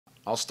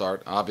I'll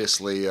start.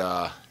 Obviously,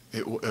 a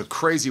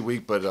crazy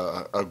week, but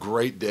a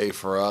great day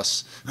for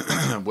us.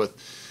 With,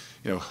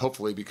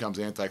 hopefully becomes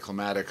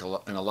anticlimactic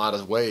in a lot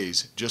of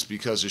ways, just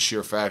because of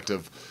sheer fact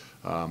of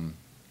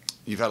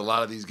you've had a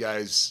lot of these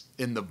guys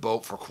in the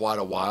boat for quite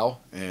a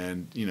while,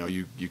 and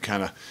you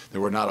kind of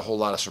there were not a whole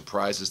lot of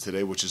surprises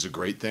today, which is a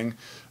great thing.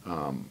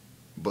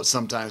 But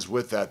sometimes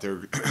with that,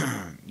 there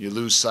you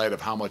lose sight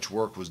of how much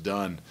work was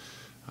done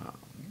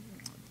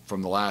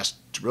from the last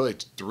really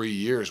 3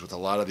 years with a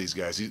lot of these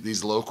guys.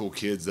 These local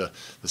kids, the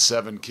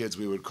 7 kids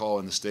we would call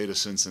in the state of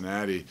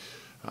Cincinnati,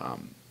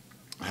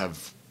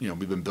 have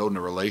we've been building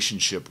a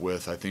relationship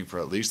with, I think, for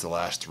at least the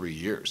last 3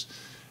 years.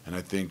 And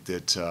I think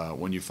that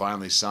when you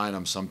finally sign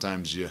them,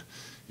 sometimes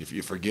if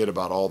you forget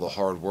about all the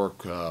hard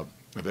work of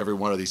every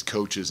one of these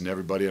coaches and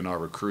everybody in our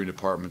recruiting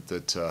department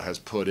that has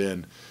put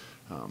in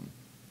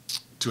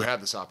to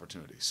have this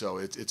opportunity. So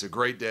it's a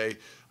great day.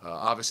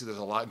 Obviously, there's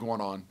a lot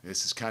going on.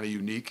 This is kind of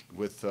unique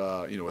with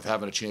with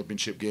having a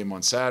championship game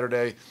on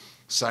Saturday,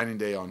 signing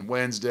day on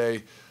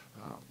Wednesday,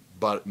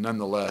 but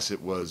nonetheless,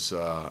 it was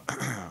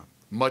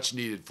much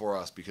needed for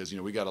us because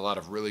we got a lot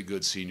of really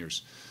good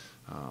seniors.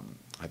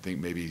 I think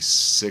maybe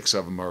 6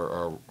 of them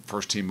are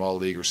first team all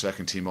league or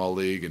second team all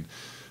league, and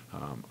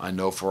I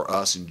know for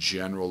us in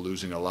general,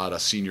 losing a lot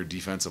of senior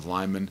defensive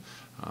linemen,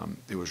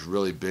 it was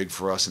really big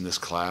for us in this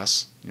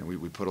class.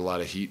 We put a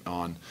lot of heat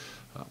on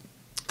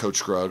Coach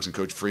Scruggs and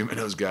Coach Freeman,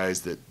 those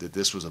guys, that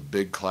this was a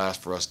big class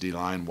for us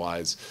D-line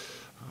wise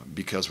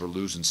because we're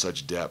losing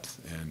such depth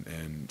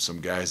and some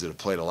guys that have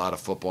played a lot of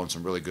football and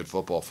some really good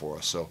football for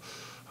us. So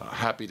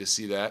happy to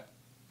see that.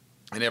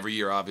 And every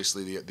year,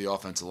 obviously, the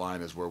offensive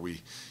line is where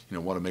we,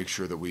 want to make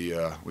sure that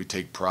we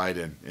take pride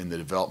in the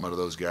development of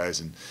those guys.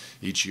 And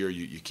each year,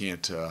 you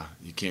can't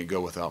go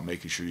without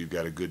making sure you've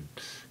got a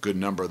good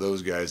number of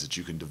those guys that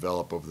you can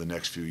develop over the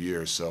next few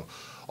years. So,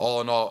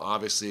 all in all,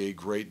 obviously a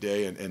great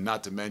day, and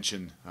not to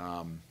mention,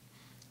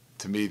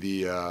 to me,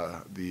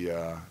 the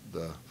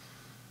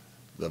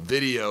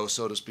video,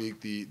 so to speak,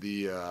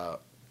 the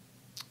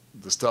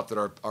stuff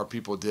that our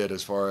people did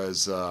as far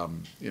as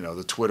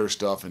the Twitter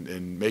stuff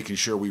and making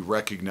sure we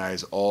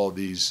recognize all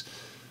these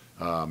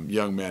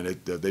young men.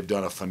 They've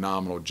done a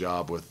phenomenal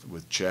job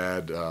with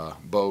Chad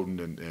Bowden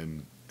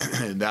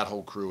and that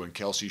whole crew, and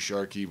Kelsey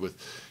Sharkey with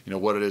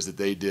what it is that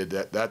they did.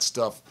 That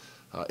stuff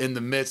in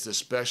the midst,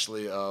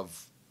 especially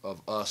of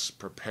us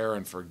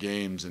preparing for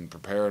games and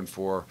preparing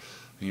for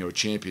a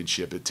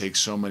championship. It takes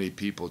so many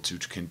people to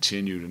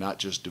continue to not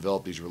just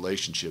develop these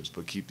relationships,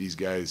 but keep these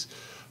guys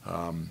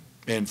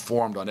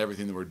informed on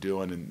everything that we're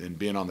doing and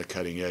being on the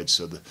cutting edge.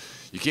 So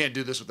you can't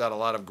do this without a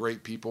lot of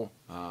great people,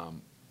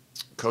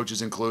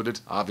 coaches included.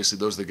 Obviously,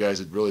 those are the guys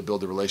that really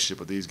build the relationship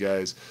with these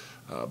guys,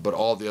 but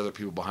all the other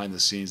people behind the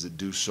scenes that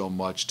do so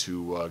much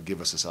to give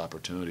us this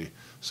opportunity.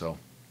 So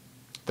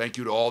thank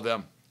you to all of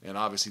them, and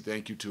obviously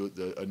thank you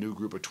to a new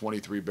group of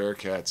 23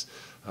 Bearcats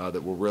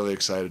that we're really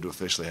excited to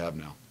officially have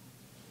now.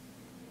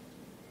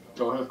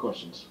 Joe, I have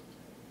questions.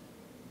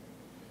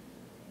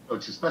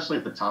 Coach, especially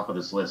at the top of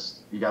this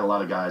list, you got a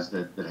lot of guys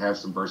that have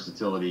some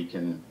versatility,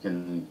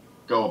 can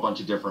go a bunch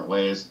of different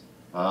ways.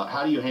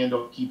 How do you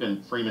handle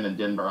keeping Freeman and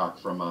Denbrock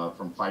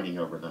from fighting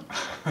over them?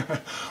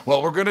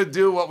 Well, we're going to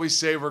do what we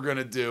say we're going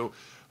to do.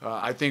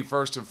 I think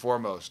first and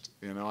foremost,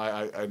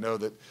 I know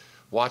that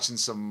watching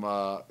some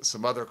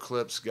other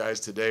clips, guys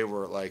today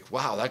were like,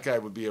 wow, that guy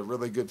would be a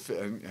really good fit.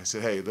 And I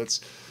said, hey,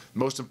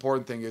 most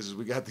important thing is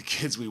we got the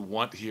kids we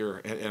want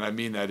here, and I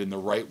mean that in the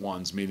right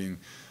ones, meaning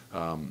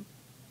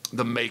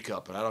the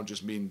makeup, and I don't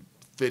just mean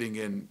fitting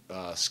in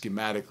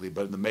schematically,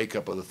 but in the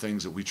makeup of the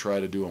things that we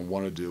try to do and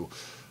want to do.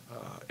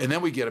 And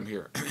then we get them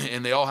here,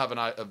 and they all have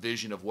a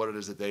vision of what it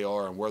is that they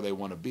are and where they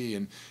want to be,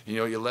 and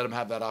you let them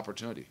have that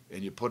opportunity,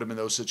 and you put them in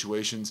those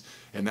situations,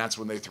 and that's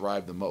when they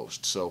thrive the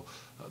most. So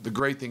the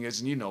great thing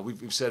is, and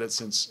we've said it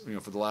since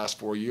for the last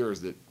 4 years,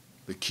 that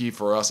the key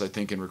for us, I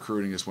think, in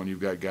recruiting is when you've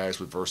got guys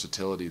with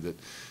versatility that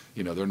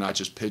they're not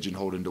just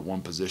pigeonholed into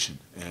one position.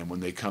 And when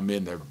they come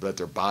in, they let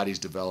their bodies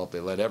develop, they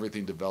let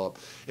everything develop,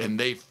 and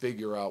they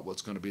figure out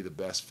what's going to be the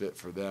best fit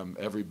for them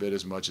every bit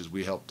as much as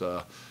we helped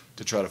to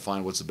try to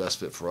find what's the best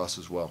fit for us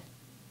as well.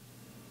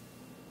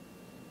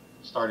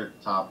 Start at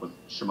the top with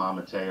Shema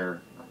Mateer.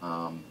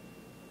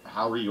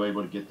 How were you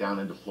able to get down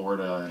into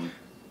Florida? And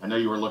I know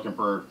you were looking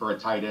for a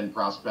tight end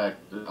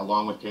prospect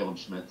along with Caleb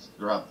Schmitz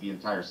throughout the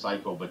entire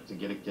cycle, but to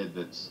get a kid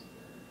that's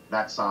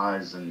that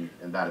size and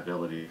that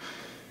ability.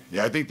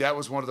 Yeah, I think that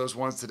was one of those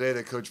ones today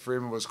that Coach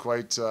Freeman was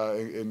quite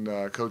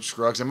in Coach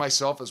Scruggs and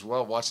myself as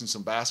well, watching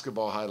some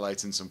basketball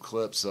highlights and some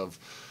clips of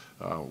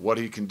what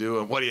he can do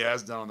and what he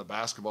has done on the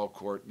basketball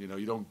court.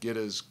 You don't get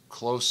as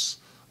close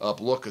up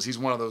look because he's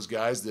one of those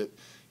guys that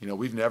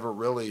we've never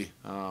really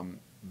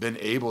been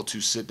able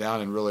to sit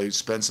down and really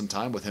spend some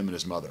time with him and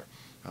his mother.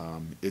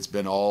 It's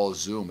been all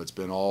Zoom. It's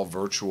been all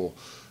virtual,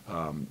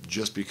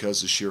 just because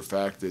of the sheer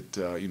fact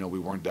that we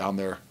weren't down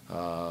there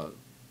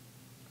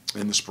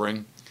in the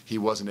spring. He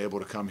wasn't able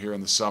to come here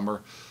in the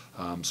summer,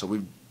 so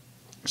we've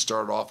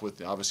started off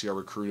with obviously our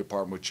recruiting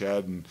department with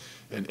Chad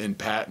and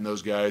Pat and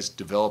those guys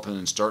developing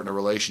and starting a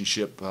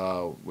relationship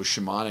with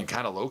Shimon and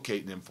kind of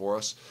locating him for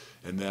us.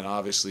 And then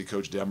obviously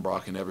Coach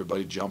Denbrock and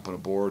everybody jumping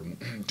aboard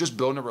and just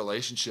building a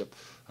relationship.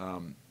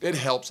 It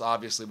helps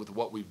obviously with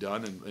what we've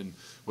done and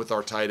with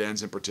our tight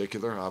ends in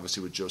particular,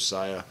 obviously with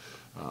Josiah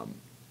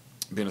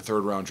being a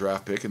third-round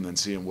draft pick, and then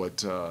seeing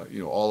what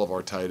all of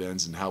our tight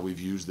ends and how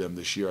we've used them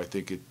this year. I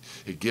think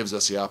it gives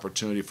us the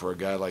opportunity for a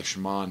guy like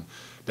Shimon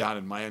down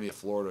in Miami,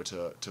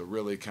 Florida, to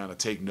really kind of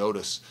take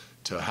notice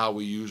to how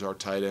we use our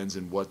tight ends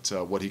and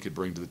what he could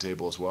bring to the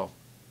table as well.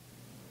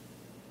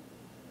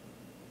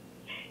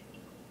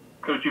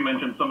 Coach, you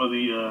mentioned some of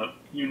the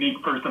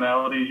unique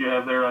personalities you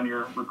have there on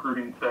your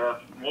recruiting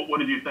staff. What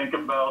did you think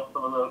about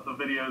some of the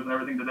videos and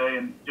everything today,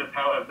 and just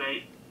how have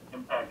they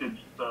impacted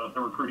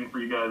the recruiting for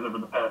you guys over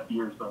the past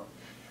year or so?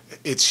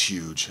 It's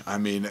huge. I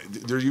mean,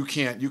 you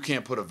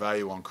can't put a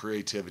value on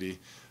creativity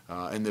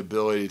and the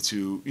ability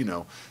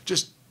to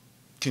just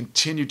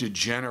continue to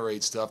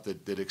generate stuff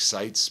that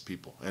excites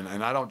people.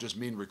 And I don't just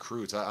mean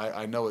recruits.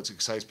 I know it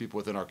excites people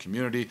within our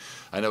community.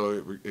 I know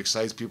it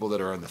excites people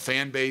that are in the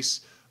fan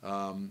base.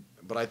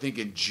 But I think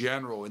in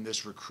general in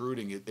this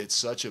recruiting, it's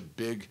such a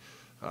big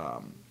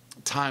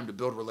time to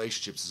build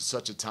relationships. It's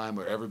such a time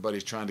where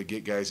everybody's trying to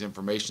get guys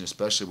information,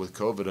 especially with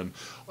COVID, and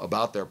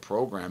about their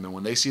program. And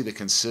when they see the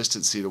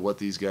consistency to what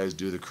these guys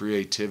do, the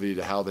creativity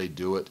to how they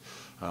do it,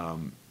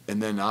 and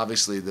then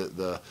obviously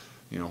the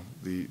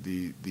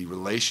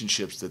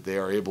relationships that they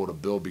are able to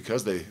build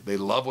because they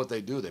love what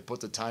they do. They put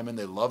the time in.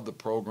 They love the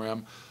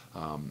program.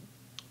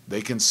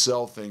 They can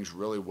sell things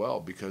really well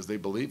because they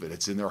believe it.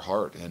 It's in their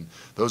heart. And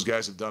those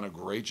guys have done a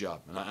great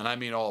job. And I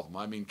mean all of them.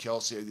 I mean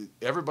Kelsey.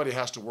 Everybody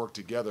has to work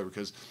together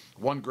because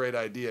one great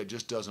idea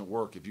just doesn't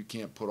work if you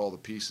can't put all the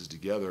pieces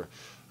together.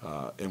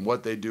 And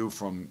what they do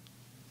from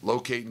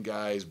locating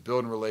guys,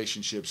 building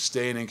relationships,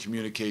 staying in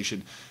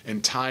communication,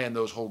 and tying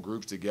those whole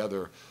groups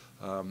together,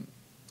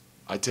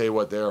 I tell you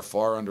what, they are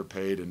far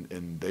underpaid,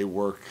 and they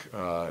work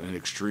in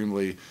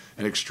extremely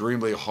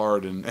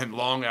hard and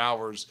long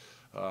hours.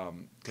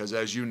 Because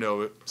as you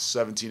know,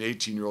 17,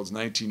 18-year-olds,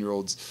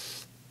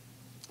 19-year-olds,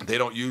 they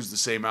don't use the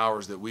same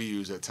hours that we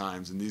use at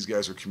times, and these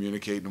guys are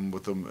communicating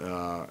with them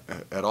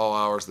at all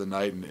hours of the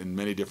night in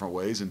many different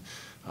ways, and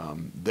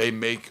they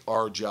make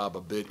our job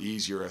a bit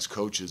easier as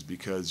coaches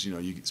because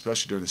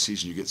especially during the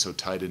season, you get so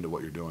tied into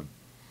what you're doing.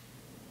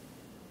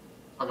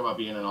 Talk about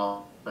being an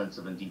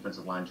offensive and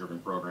defensive line-driven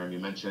program. You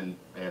mentioned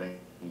adding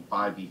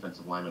 5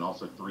 defensive linemen,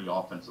 also 3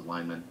 offensive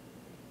linemen.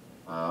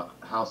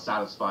 How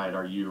satisfied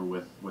are you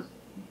with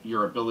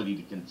your ability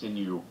to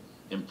continue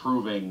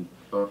improving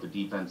both the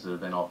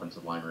defensive and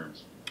offensive line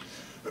rooms?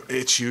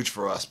 It's huge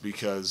for us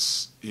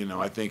because,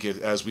 I think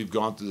as we've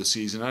gone through the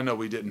season, I know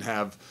we didn't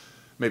have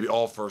maybe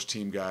all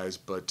first-team guys,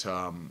 but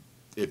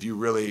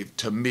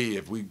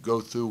if we go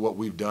through what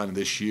we've done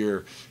this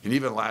year and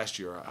even last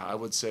year, I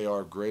would say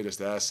our greatest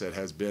asset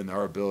has been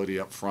our ability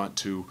up front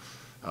to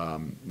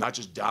not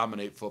just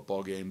dominate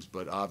football games,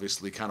 but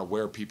obviously kind of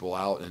wear people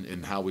out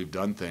in how we've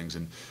done things,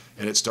 and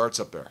it starts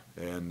up there.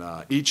 And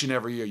each and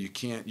every year, you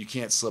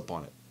can't slip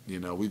on it.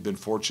 We've been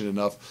fortunate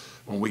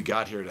enough when we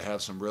got here to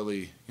have some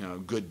really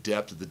good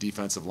depth at the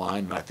defensive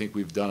line, and I think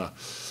we've done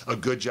a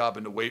good job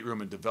in the weight room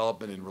and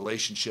development and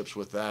relationships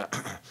with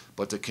that.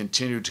 But to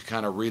continue to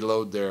kind of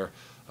reload there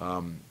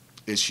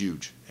is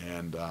huge,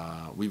 and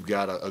we've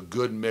got a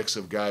good mix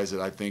of guys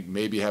that I think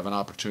maybe have an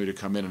opportunity to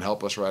come in and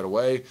help us right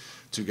away,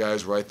 to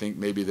guys where I think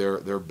maybe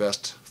their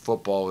best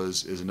football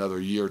is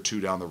another year or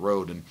two down the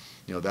road, and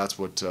that's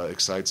what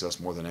excites us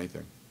more than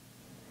anything.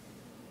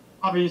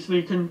 Obviously,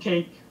 you couldn't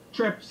take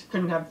trips,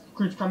 couldn't have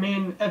recruits come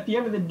in. At the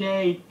end of the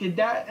day, did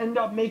that end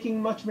up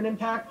making much of an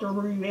impact, or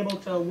were you able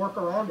to work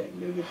around it and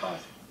get a good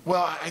class?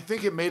 Well, I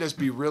think it made us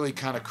be really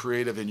kind of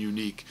creative and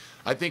unique.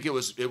 I think it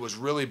was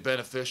really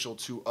beneficial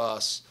to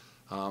us,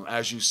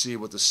 as you see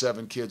with the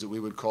 7 kids that we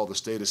would call the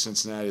state of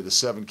Cincinnati, the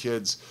 7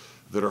 kids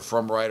that are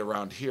from right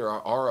around here.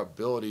 Our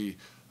ability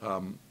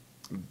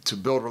to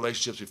build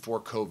relationships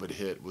before COVID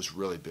hit was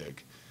really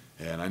big.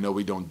 And I know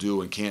we don't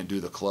do and can't do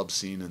the club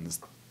scene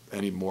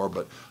anymore,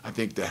 but I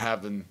think that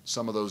having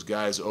some of those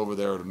guys over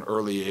there at an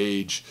early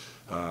age,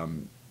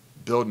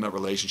 building that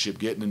relationship,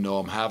 getting to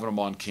know them, having them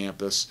on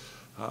campus,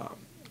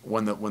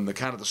 when the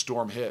kind of the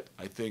storm hit,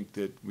 I think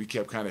that we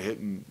kept kind of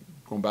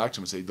going back to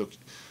them and say, look,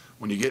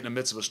 when you get in the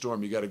midst of a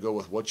storm, you got to go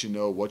with what you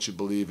know, what you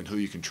believe, and who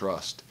you can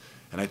trust.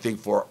 And I think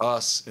for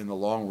us in the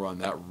long run,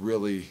 that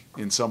really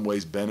in some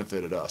ways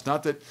benefited us.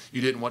 Not that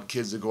you didn't want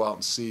kids to go out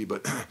and see,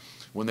 but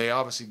when they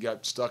obviously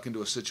got stuck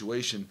into a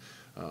situation,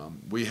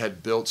 we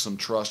had built some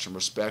trust and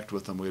respect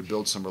with them. We had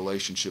built some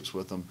relationships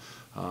with them,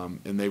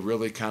 and they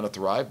really kind of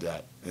thrived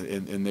at,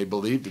 and they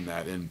believed in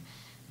that. And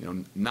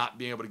not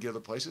being able to get other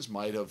places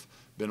might have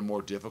been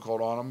more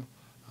difficult on them.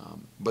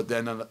 But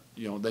then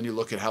then you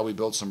look at how we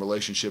built some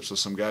relationships with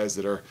some guys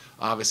that are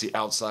obviously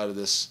outside of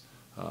this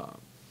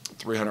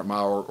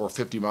 300-mile or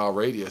 50-mile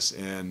radius,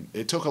 and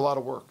it took a lot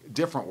of work,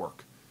 different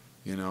work,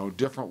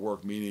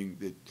 meaning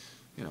that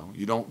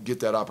you don't get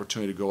that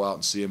opportunity to go out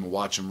and see them and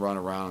watch them run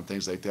around and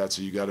things like that.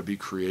 So you got to be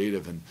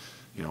creative and,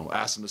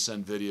 ask them to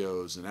send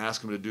videos and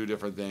ask them to do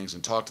different things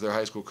and talk to their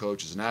high school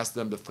coaches and ask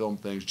them to film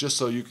things just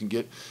so you can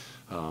get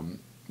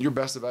your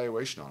best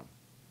evaluation on them.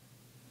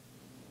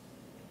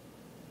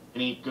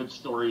 Any good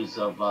stories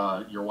of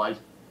your wife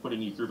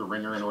putting you through the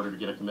ringer in order to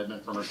get a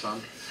commitment from her son?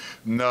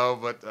 No,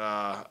 but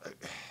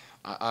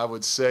I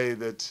would say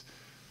that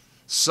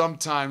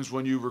sometimes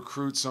when you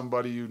recruit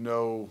somebody you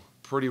know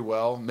pretty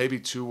well, maybe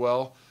too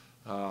well,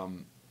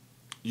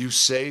 you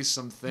say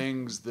some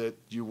things that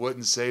you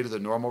wouldn't say to the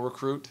normal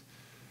recruit.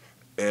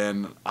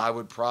 And I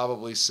would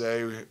probably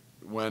say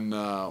when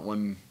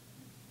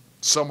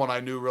someone I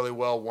knew really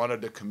well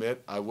wanted to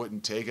commit, I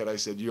wouldn't take it. I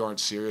said, "You aren't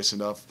serious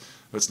enough.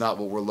 That's not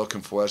what we're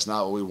looking for. That's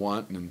not what we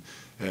want."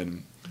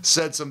 And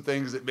said some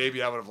things that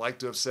maybe I would have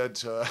liked to have said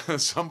to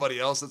somebody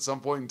else at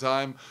some point in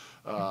time.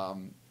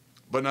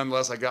 But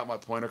nonetheless, I got my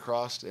point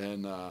across,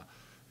 and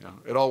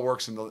it all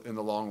works in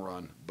the long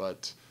run.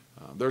 But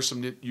there's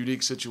some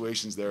unique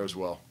situations there as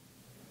well.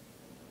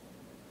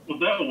 Was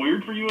that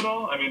weird for you at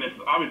all? I mean, it's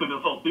obviously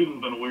this whole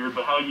season's been weird,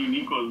 but how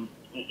unique was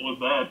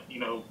that?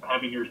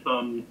 Having your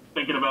son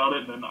thinking about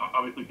it and then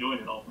obviously doing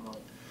it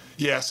ultimately.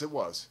 Yes, it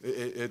was.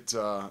 It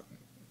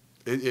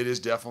is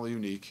definitely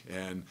unique,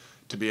 and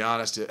to be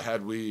honest,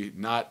 had we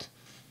not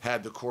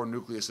had the core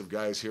nucleus of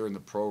guys here in the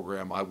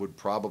program, I would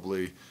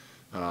probably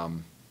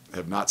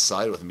have not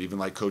sided with him, even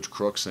like Coach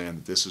Crook saying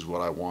that this is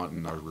what I want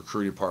in our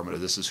recruiting department, or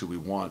this is who we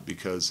want,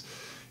 because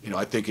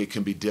I think it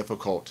can be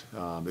difficult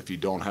if you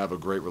don't have a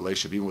great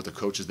relationship, even with the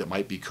coaches that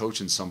might be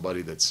coaching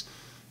somebody that's,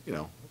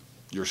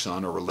 your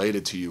son or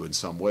related to you in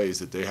some ways,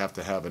 that they have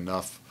to have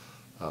enough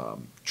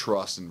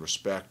trust and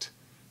respect,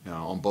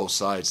 on both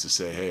sides to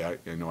say, hey,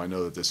 I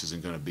know that this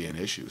isn't going to be an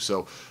issue.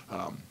 So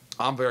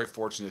I'm very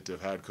fortunate to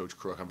have had Coach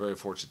Crook. I'm very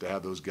fortunate to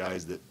have those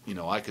guys that,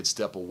 I could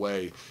step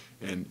away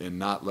and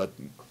not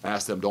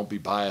ask them, don't be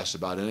biased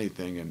about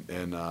anything.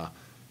 And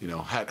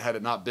had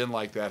it not been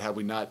like that, had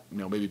we not,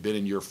 maybe been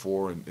in year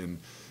 4 and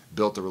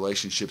built the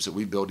relationships that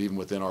we built even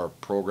within our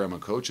program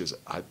and coaches,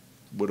 I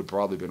would have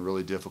probably been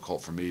really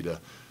difficult for me to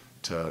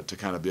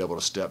kind of be able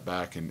to step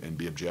back and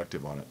be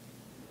objective on it.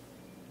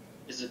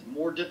 Is it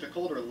more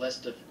difficult or less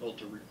difficult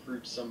to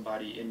recruit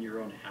somebody in your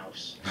own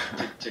house,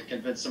 to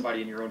convince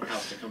somebody in your own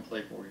house to come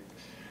play for you?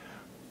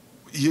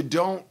 You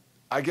don't,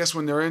 I guess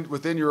when they're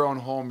within your own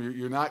home,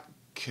 you're not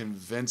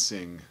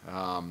convincing,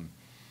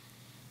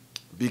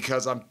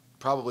 because I'm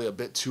probably a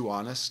bit too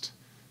honest.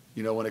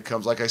 When it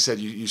comes, like I said,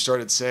 you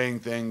started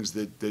saying things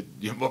that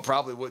you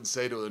probably wouldn't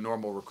say to a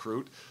normal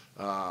recruit.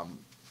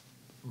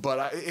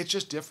 But it's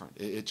just different.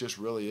 It just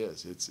really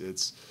is.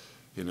 It's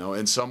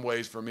in some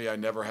ways for me, I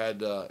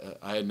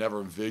had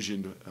never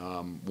envisioned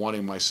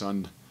wanting my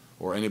son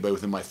or anybody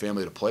within my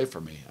family to play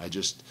for me. I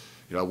just,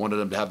 I wanted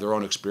them to have their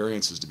own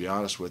experiences, to be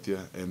honest with you.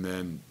 And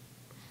then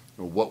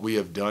what we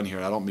have done here,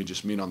 and I don't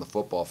just mean on the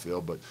football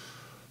field, but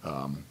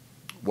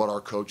what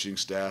our coaching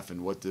staff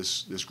and what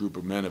this group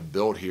of men have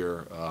built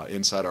here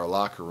inside our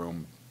locker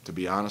room, to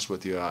be honest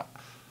with you,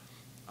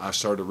 I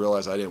started to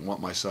realize I didn't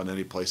want my son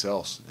anyplace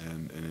else.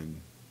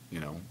 And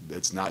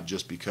it's not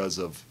just because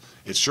of,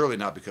 it's surely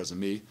not because of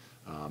me.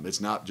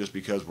 It's not just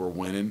because we're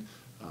winning,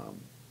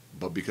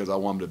 but because I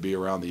want him to be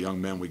around the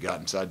young men we got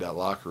inside that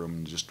locker room,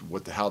 and just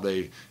how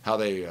they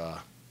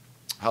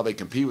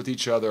compete with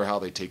each other, how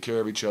they take care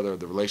of each other,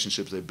 the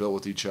relationships they build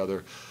with each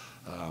other.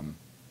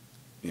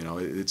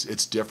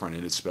 It's different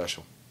and it's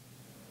special.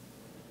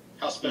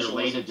 How special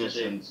late was it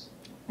additions?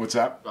 What's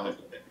that? Go ahead.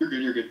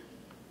 You're good.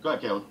 Go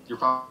ahead, Caleb. Your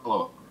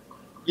follow-up.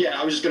 Yeah,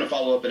 I was just going to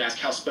follow up and ask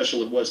how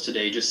special it was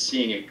today, just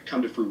seeing it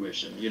come to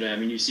fruition.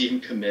 You see him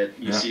commit,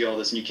 you see all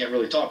this, and you can't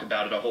really talk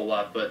about it a whole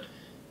lot, but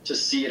to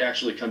see it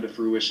actually come to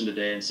fruition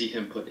today and see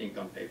him put ink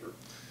on paper.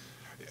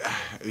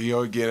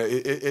 Again,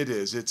 it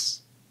is.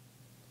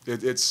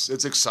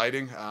 It's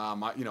exciting.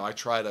 I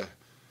try to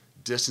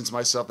distance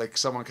myself. Like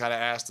someone kind of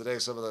asked today,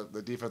 some of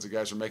the defensive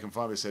guys were making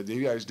fun of me. Said,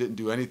 "You guys didn't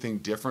do anything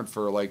different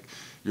for like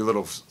your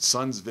little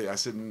son's video." I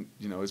said,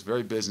 "It's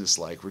very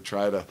businesslike. We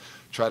try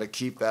to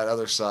keep that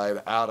other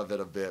side out of it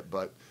a bit."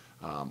 But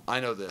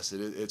I know this.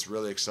 It's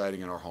really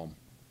exciting in our home.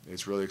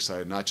 It's really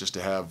exciting, not just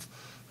to have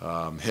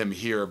him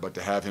here, but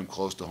to have him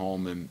close to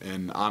home.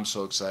 And I'm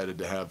so excited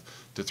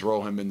to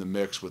throw him in the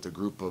mix with a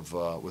group of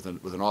with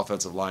an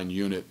offensive line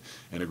unit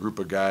and a group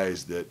of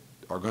guys that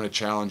are going to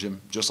challenge him,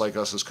 just like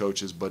us as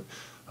coaches, but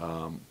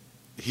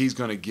he's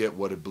going to get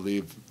what I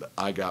believe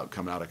I got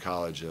coming out of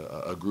college,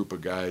 a group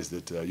of guys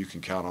that you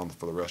can count on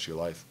for the rest of your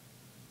life.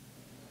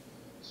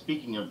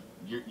 Speaking of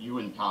you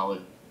in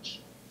college.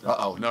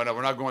 No,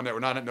 we're not going there. We're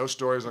not, no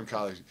stories on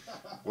college.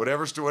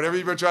 Whatever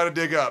you've been trying to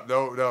dig up,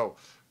 no.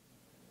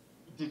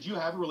 Did you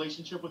have a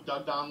relationship with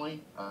Doug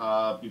Donnelly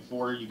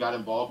before you got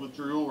involved with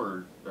Drew,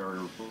 or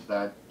was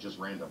that just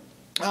random?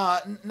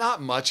 Not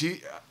much.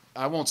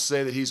 I won't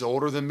say that he's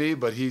older than me,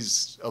 but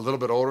he's a little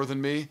bit older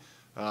than me,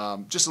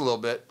 just a little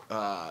bit.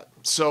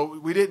 So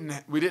we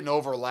didn't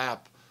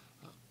overlap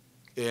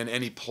in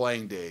any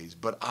playing days.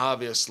 But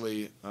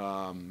obviously,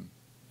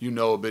 you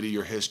know a bit of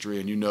your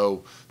history and you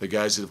know the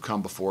guys that have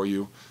come before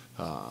you.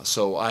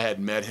 So I had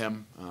met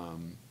him.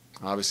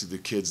 Obviously, the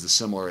kid's the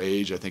similar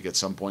age. I think at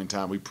some point in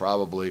time we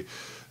probably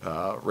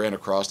ran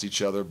across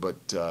each other, but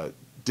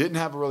didn't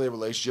have really a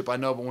relationship. I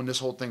know, but when this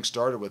whole thing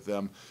started with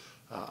them,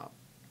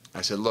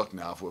 I said, look,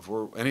 now, if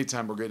we're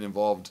anytime we're getting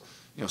involved,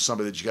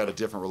 somebody that you got a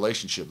different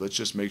relationship, let's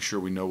just make sure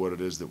we know what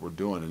it is that we're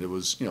doing. And it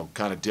was,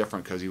 kind of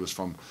different because he was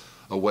from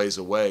a ways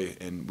away,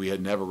 and we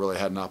had never really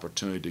had an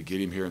opportunity to get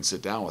him here and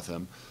sit down with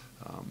him.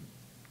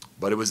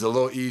 But it was a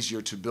little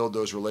easier to build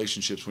those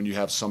relationships when you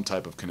have some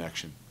type of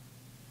connection.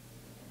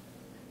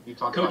 You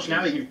talk Coach,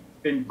 now that you've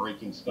been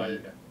breaking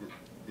speed,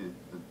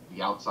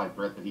 the outside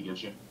threat that he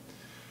gives you.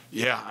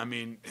 Yeah, I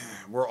mean,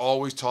 we're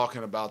always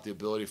talking about the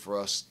ability for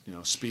us,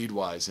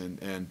 speed-wise,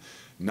 and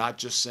not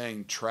just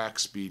saying track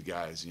speed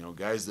guys,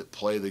 guys that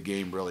play the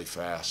game really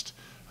fast.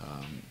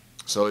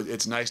 So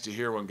it's nice to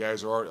hear when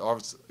guys are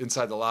already,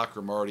 inside the locker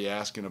room already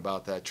asking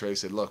about that. Trey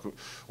said, look,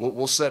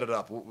 we'll set it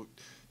up.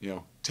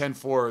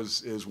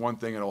 10-4 is one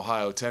thing in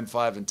Ohio,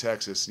 10-5 in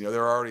Texas.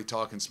 They're already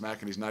talking smack,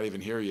 and he's not even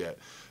here yet.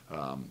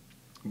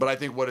 But I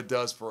think what it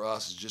does for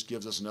us is just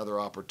gives us another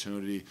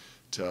opportunity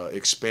to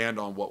expand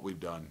on what we've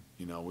done.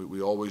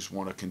 We always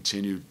want to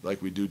continue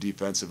like we do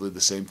defensively,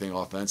 the same thing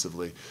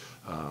offensively.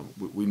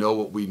 We know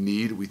what we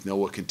need. We know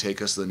what can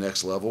take us to the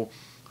next level.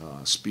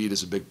 Speed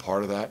is a big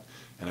part of that,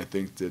 and I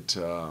think that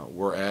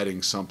we're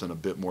adding something a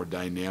bit more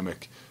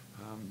dynamic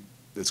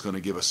that's going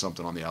to give us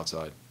something on the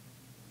outside.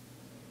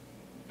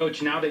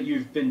 Coach, now that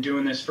you've been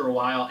doing this for a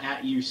while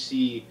at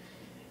UC,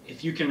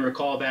 if you can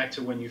recall back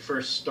to when you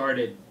first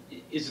started,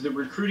 is the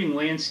recruiting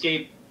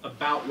landscape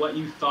about what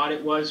you thought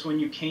it was when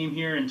you came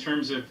here in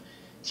terms of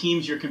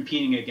teams you're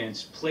competing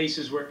against,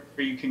 places where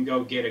you can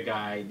go get a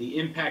guy, the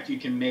impact you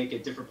can make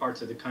at different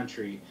parts of the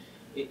country?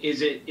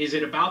 Is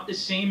it about the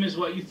same as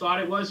what you thought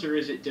it was, or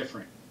is it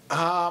different?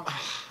 I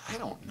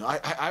don't know.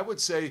 I would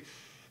say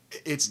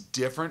it's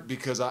different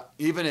because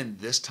even in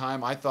this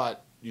time, I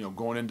thought,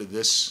 going into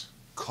this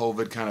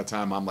COVID kind of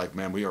time, I'm like,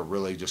 man, we are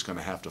really just going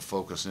to have to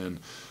focus in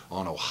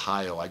on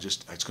Ohio.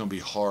 It's going to be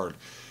hard.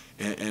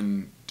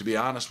 And to be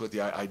honest with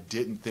you, I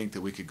didn't think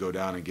that we could go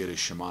down and get a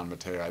Shimon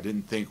Mateo. I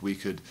didn't think we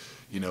could,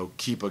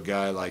 keep a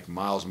guy like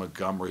Miles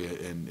Montgomery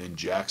in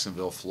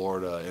Jacksonville,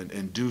 Florida,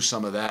 and do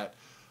some of that.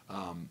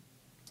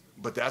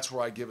 But that's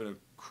where I give an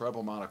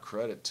incredible amount of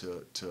credit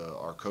to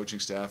our coaching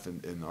staff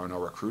and our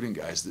recruiting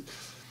guys. That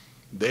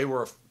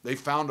they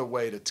found a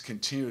way to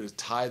continue to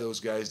tie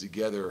those guys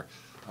together.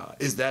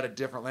 Is that a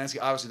different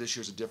landscape? Obviously, this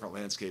year's a different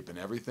landscape in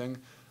everything.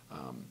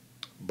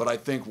 But I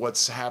think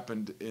what's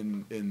happened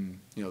in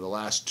the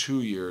last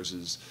 2 years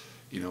is,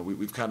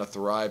 we've kind of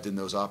thrived in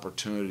those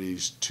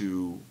opportunities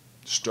to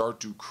start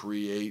to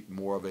create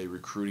more of a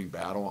recruiting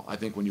battle. I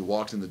think when you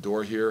walked in the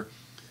door here,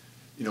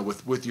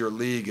 with your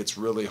league, it's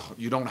really,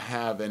 you don't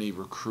have any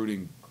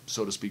recruiting,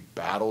 so to speak,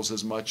 battles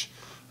as much.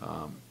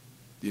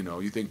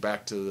 You think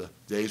back to the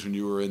days when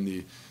you were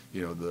in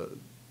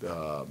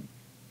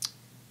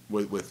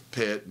with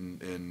Pitt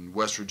and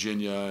West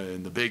Virginia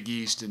and the Big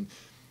East, and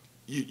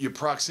you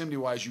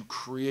proximity-wise, you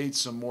create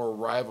some more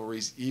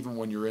rivalries even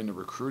when you're in the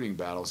recruiting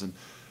battles. And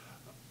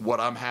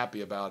what I'm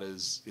happy about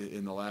is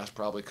in the last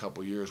probably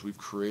couple years, we've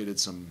created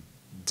some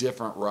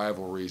different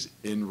rivalries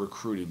in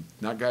recruiting,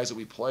 not guys that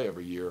we play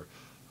every year.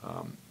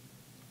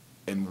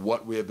 And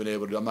what we have been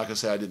able to do, I'm not going to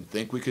say I didn't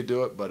think we could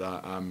do it, but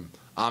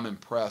I'm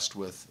impressed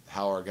with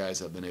how our guys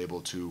have been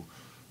able to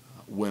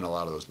win a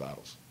lot of those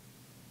battles.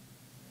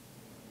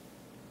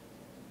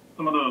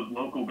 Some of those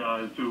local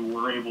guys who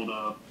were able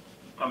to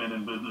come in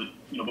and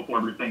visit, before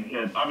everything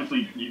hit.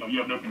 Obviously, you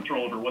have no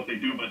control over what they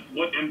do, but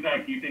what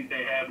impact do you think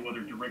they had,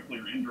 whether directly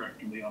or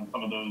indirectly, on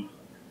some of those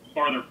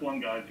farther flung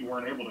guys who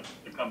weren't able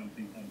to come and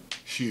see things?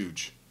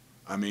 Huge.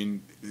 I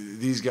mean,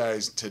 these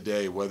guys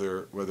today,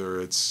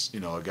 whether it's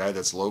a guy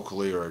that's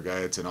locally or a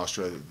guy that's in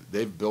Australia,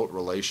 they've built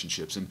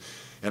relationships, and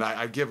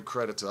I give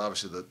credit to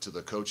obviously to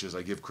the coaches.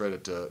 I give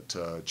credit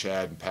to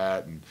Chad and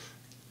Pat and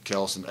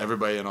Kels and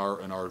everybody in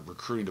our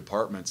recruiting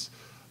departments.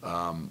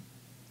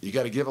 You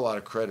got to give a lot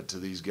of credit to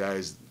these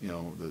guys,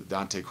 the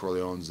Dante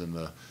Corleones and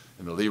the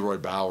Leroy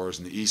Bowers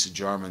and the Issa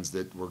Jarmans,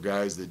 that were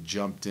guys that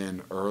jumped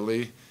in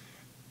early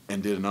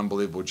and did an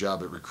unbelievable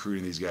job at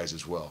recruiting these guys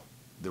as well.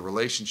 The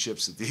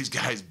relationships that these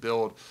guys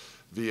build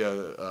via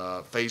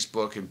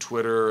Facebook and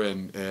Twitter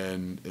and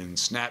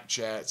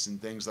Snapchats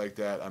and things like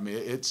that, I mean,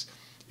 it's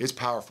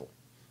powerful.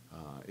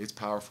 It's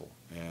powerful.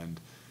 And,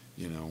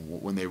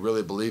 when they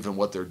really believe in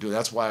what they're doing,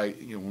 that's why,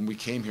 when we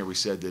came here, we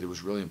said that it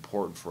was really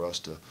important for us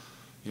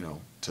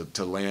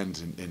to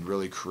land and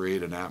really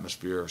create an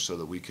atmosphere so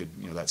that we could,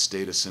 that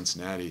state of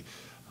Cincinnati,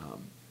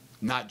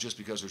 not just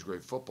because there's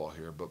great football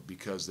here, but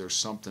because there's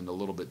something a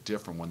little bit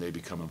different when they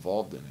become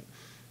involved in it.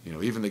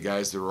 Even the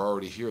guys that are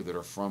already here that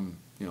are from,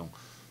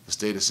 the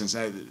state of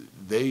Cincinnati,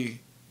 they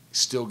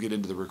still get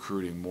into the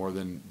recruiting more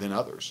than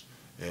others.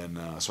 And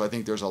so I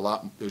think there's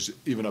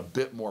even a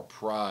bit more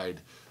pride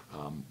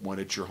when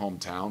it's your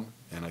hometown.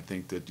 And I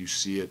think that you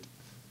see it,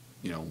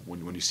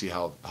 when you see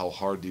how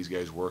hard these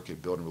guys work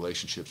at building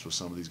relationships with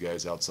some of these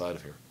guys outside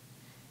of here.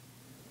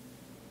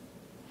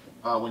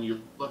 when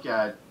you look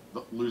at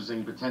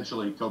losing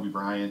potentially Kobe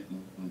Bryant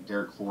and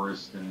Derek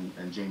Forrest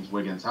and James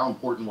Wiggins, how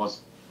important was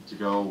it to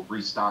go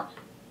restock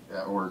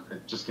or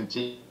just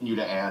continue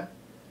to add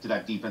to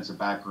that defensive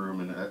back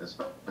room, and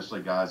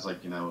especially guys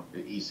like,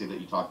 EC that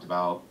you talked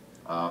about,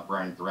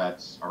 Brian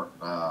Threats,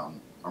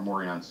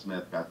 Armorion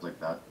Smith, guys like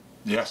that.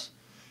 Yes.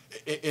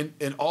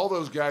 And all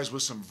those guys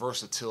with some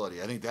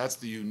versatility. I think that's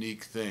the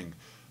unique thing.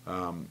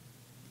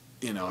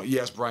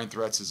 Yes, Brian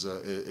Threats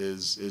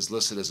is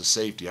listed as a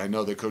safety. I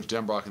know that Coach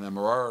Denbrock and them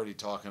are already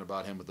talking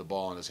about him with the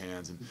ball in his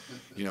hands, and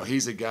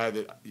he's a guy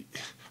that,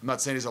 I'm not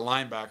saying he's a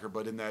linebacker,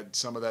 but in that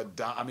some of that,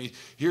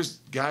 here's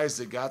guys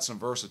that got some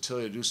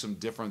versatility to do some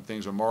different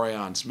things. Or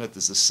Marion Smith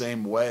is the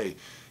same way.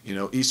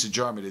 Issa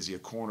Jarman, is he a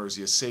corner? Is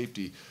he a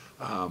safety?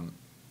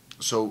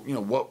 So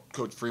what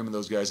Coach Freeman,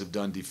 those guys have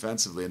done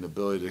defensively, and the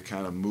ability to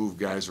kind of move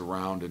guys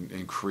around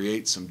and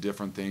create some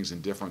different things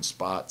in different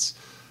spots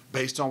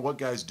based on what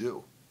guys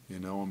do. The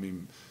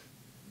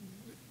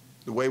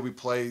way we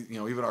play,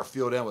 even our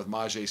field end with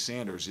Majay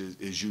Sanders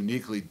is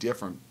uniquely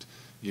different,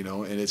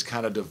 and it's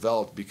kind of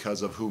developed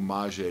because of who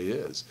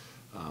Majay is.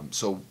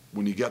 So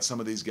when you get some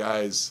of these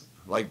guys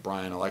like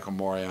Brian, like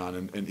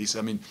Omarion, and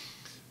Issa,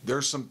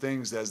 there's some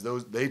things as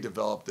they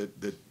develop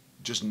that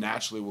just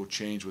naturally will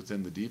change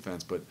within the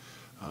defense. But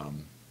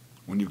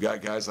when you've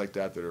got guys like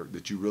that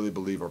you really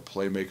believe are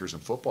playmakers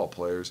and football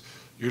players,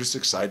 you're just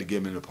excited to get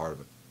them into a part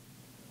of it.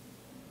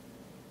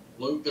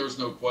 Luke, there's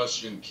no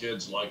question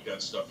kids like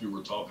that stuff you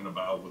were talking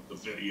about with the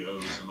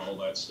videos and all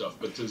that stuff.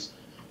 But does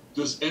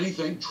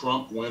anything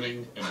trump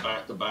winning and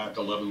back-to-back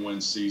 11-win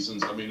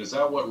seasons? Is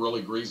that what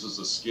really greases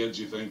the skids,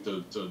 you think,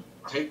 to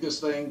take this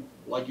thing,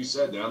 like you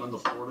said, down into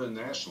Florida and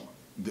nationally?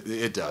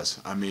 It does.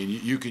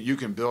 You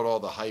can build all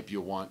the hype you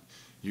want.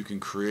 You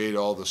can create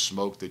all the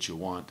smoke that you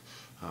want.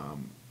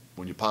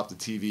 When you pop the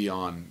TV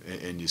on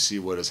and you see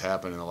what has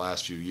happened in the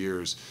last few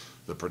years,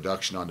 the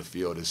production on the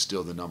field is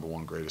still the number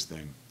one greatest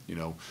thing.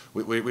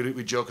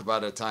 We joke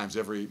about it at times.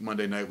 Every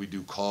Monday night we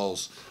do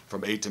calls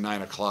from 8 to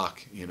 9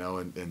 o'clock,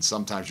 and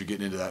sometimes you're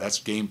getting into that. That's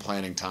game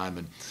planning time,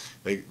 and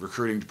the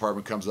recruiting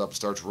department comes up and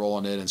starts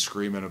rolling in and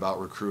screaming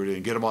about recruiting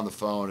and get them on the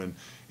phone. And,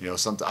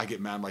 sometimes I get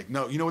mad. I'm like,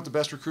 no, you know what the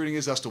best recruiting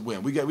is? Us to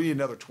win. We need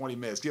another 20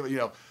 minutes.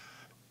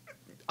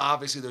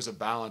 Obviously there's a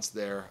balance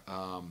there.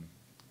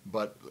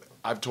 But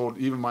I've told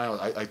even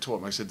I told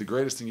him, I said, the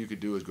greatest thing you could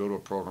do is go to a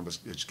program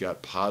that's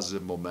got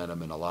positive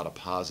momentum and a lot of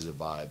positive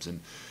vibes. And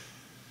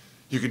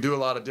you can do a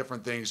lot of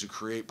different things to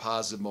create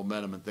positive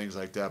momentum and things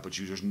like that, but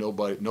there's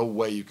no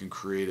way you can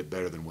create it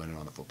better than winning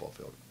on the football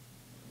field.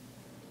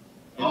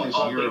 In this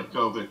year of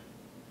COVID,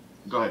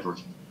 go ahead,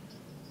 George.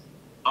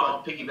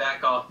 I'll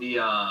piggyback off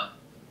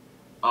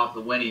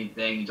the winning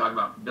thing. You talk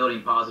about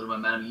building positive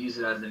momentum. Use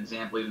it as an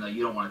example, even though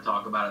you don't want to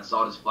talk about it. So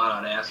I'll just flat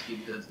out ask you,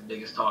 because it's the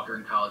biggest talker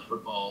in college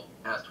football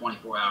past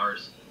 24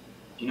 hours.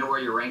 Do you know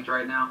where you're ranked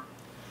right now?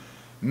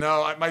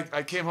 No,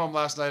 I came home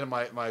last night and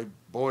my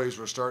boys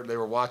they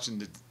were watching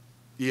the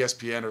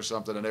ESPN or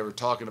something, and they were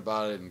talking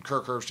about it, and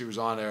Kirk Herbstreit was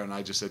on there, and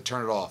I just said,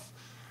 turn it off.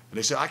 And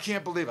they said, I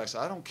can't believe it. I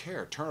said, I don't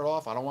care. Turn it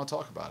off. I don't want to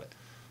talk about it.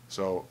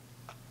 So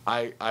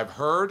I've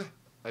heard,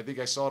 I think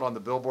I saw it on the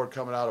billboard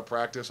coming out of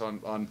practice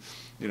on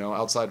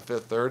outside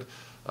Fifth Third.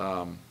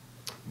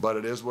 But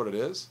it is what it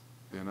is.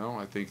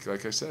 I think,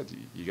 like I said,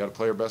 you got to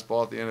play your best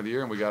ball at the end of the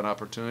year, and we got an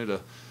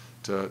opportunity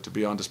to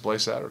be on display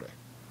Saturday.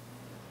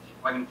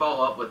 If I can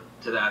follow up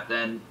to that,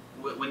 then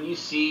when you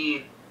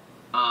see,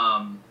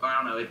 I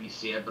don't know if you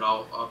see it, but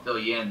I'll fill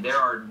you in. There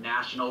are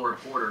national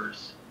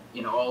reporters,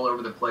 all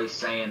over the place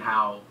saying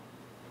how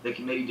the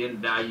committee didn't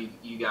value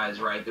you guys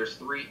right. There's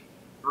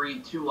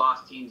two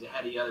lost teams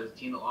ahead of you. There's a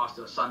team that lost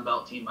to a Sun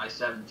Belt team by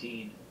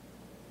 17.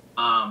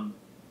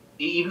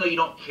 Even though you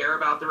don't care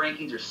about the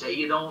rankings or say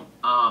you don't,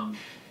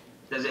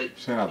 does it?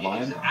 Say I'm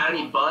lying? Does it add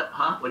any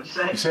huh? What'd you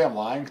say? You say I'm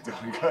lying? No,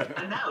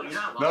 you're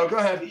not lying. No, go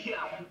ahead.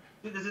 Yeah.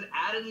 Does it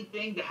add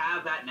anything to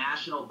have that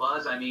national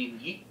buzz? I know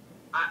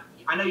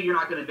you're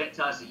not going to admit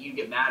to us that you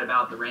get mad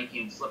about the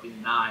ranking slipping to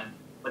 9,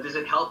 but does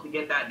it help to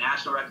get that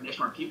national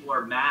recognition where people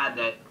are mad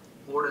that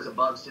Florida's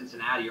above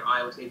Cincinnati or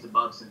Iowa State's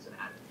above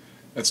Cincinnati?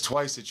 That's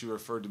twice that you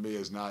referred to me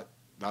as not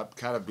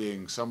kind of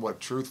being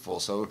somewhat truthful.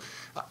 So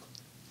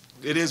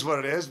it is what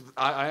it is.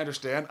 I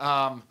understand.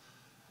 No,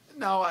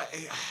 I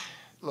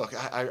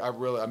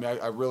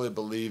really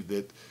believe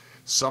that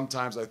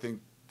sometimes I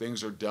think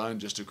things are done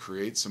just to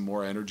create some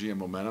more energy and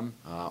momentum.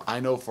 I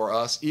know for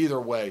us,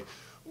 either way,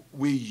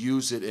 we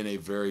use it in a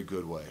very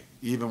good way.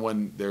 Even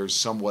when there's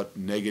somewhat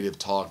negative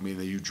talk, meaning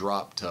that you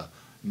drop to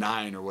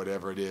 9 or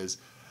whatever it is,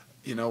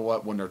 you know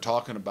what? When they're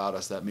talking about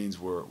us, that means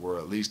we're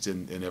at least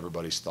in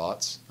everybody's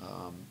thoughts.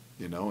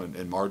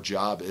 And our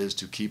job is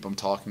to keep them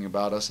talking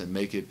about us and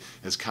make it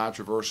as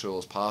controversial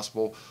as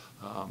possible.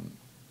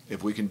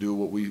 If we can do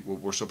what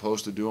we're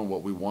supposed to do and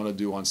what we want to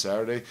do on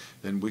Saturday,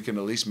 then we can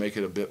at least make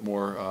it a bit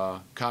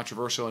more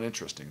controversial and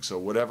interesting. So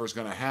whatever's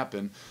going to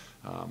happen,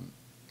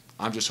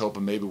 I'm just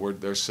hoping maybe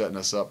they're setting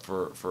us up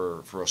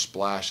for a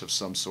splash of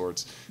some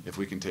sorts if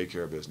we can take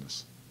care of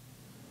business.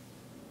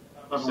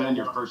 You said in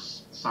your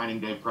first signing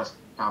day press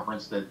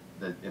conference that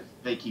if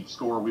they keep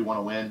score, we want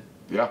to win.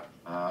 Yeah.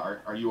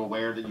 Are you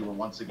aware that you were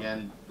once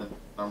again the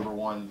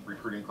 #1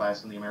 recruiting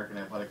class in the American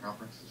Athletic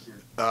Conference this year?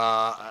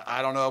 I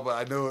don't know, but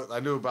I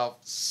knew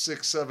about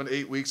 6, 7,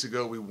 8 weeks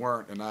ago we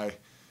weren't, and I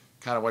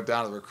kind of went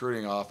down to the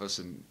recruiting office,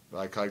 and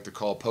I like to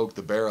call poke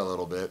the bear a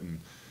little bit, and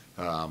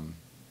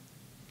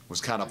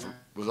was kind of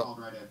called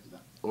right after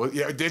that. Well,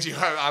 yeah, did you?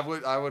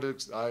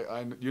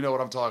 I you know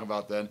what I'm talking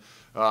about then.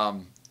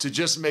 To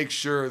just make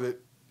sure that,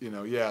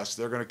 yes,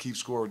 they're going to keep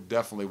score.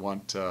 Definitely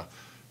want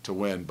to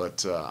win,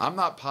 but I'm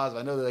not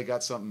positive. I know that they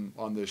got something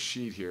on this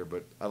sheet here,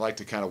 but I like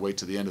to kind of wait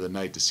to the end of the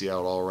night to see how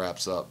it all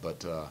wraps up.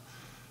 But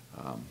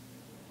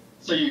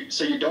so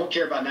you don't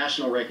care about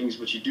national rankings,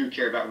 but you do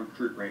care about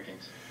recruit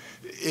rankings.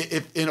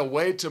 If in a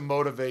way to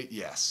motivate,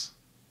 yes.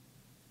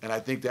 And I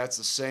think that's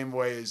the same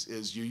way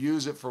as you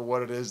use it for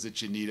what it is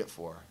that you need it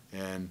for.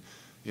 And,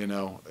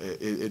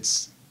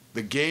 it's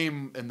the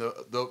game and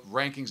the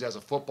rankings as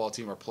a football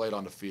team are played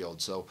on the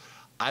field. So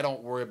I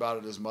don't worry about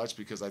it as much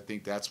because I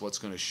think that's what's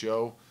going to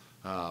show.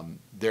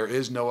 There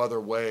is no other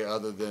way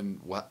other than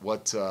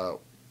what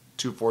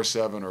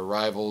 247 or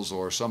Rivals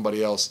or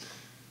somebody else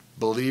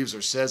believes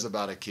or says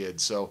about a kid.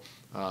 So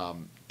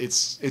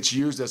it's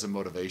used as a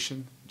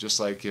motivation, just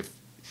like if,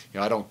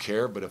 I don't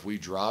care, but if we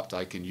dropped,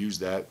 I can use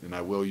that, and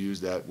I will use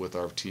that with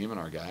our team and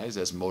our guys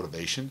as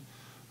motivation.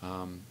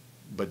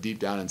 But deep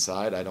down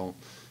inside, I don't,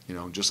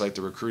 just like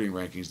the recruiting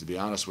rankings, to be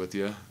honest with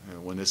you,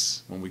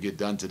 when we get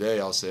done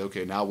today, I'll say,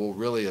 okay, now we'll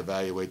really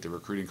evaluate the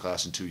recruiting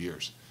class in 2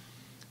 years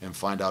and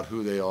find out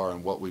who they are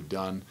and what we've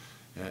done.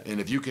 And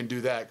if you can do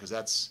that, because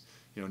that's,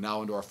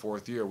 now into our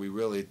 4th year, we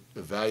really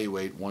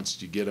evaluate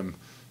once you get them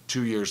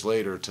 2 years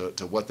later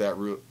to what that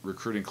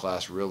recruiting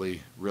class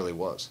really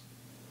was.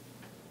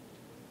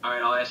 All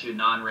right, I'll ask you a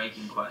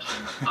non-ranking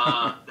question.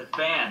 The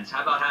fans,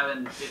 how about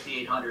having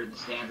 5,800 in the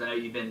stands? I know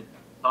you've been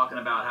talking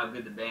about how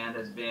good the band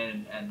has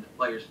been and the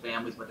players'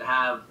 families, but to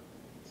have,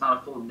 it's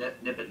not a full nip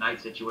at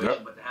night situation,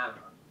 Yep. but to have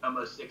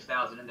almost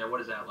 6,000 in there, what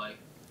is that like?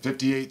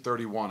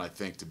 58-31, I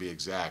think, to be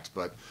exact.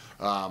 But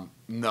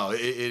no,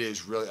 it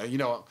is really,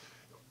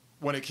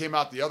 when it came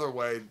out the other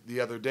way the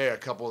other day, a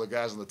couple of the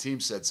guys on the team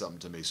said something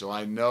to me. So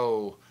I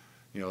know,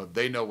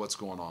 they know what's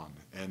going on.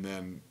 And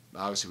then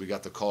obviously we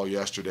got the call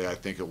yesterday, I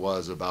think it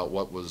was, about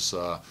what was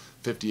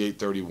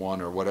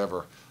 58-31 or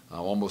whatever,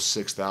 almost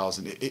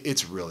 6,000.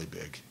 It's really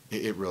big.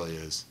 It really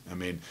is. I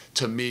mean,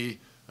 to me,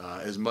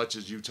 as much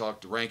as you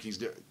talked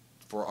rankings,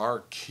 for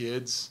our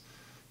kids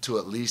to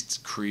at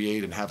least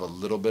create and have a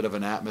little bit of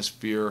an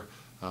atmosphere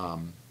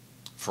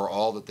for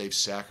all that they've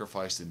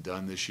sacrificed and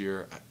done this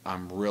year,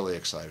 I'm really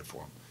excited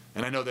for them.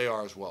 And I know they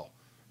are as well.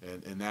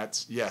 And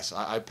that's, yes,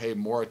 I pay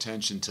more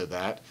attention to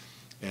that.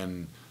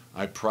 And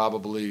I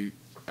probably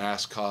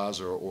ask Kaz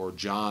or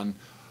John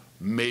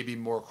maybe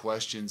more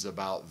questions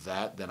about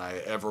that than I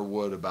ever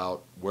would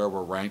about where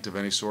we're ranked of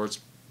any sorts,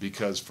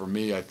 because for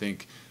me, I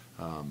think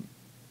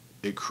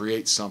it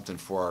creates something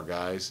for our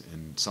guys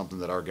and something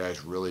that our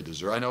guys really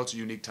deserve. I know it's a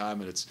unique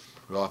time and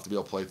we'll have to be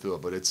able to play through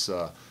it, but it's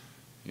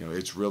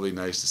it's really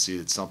nice to see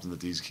it's something that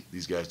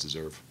these guys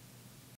deserve.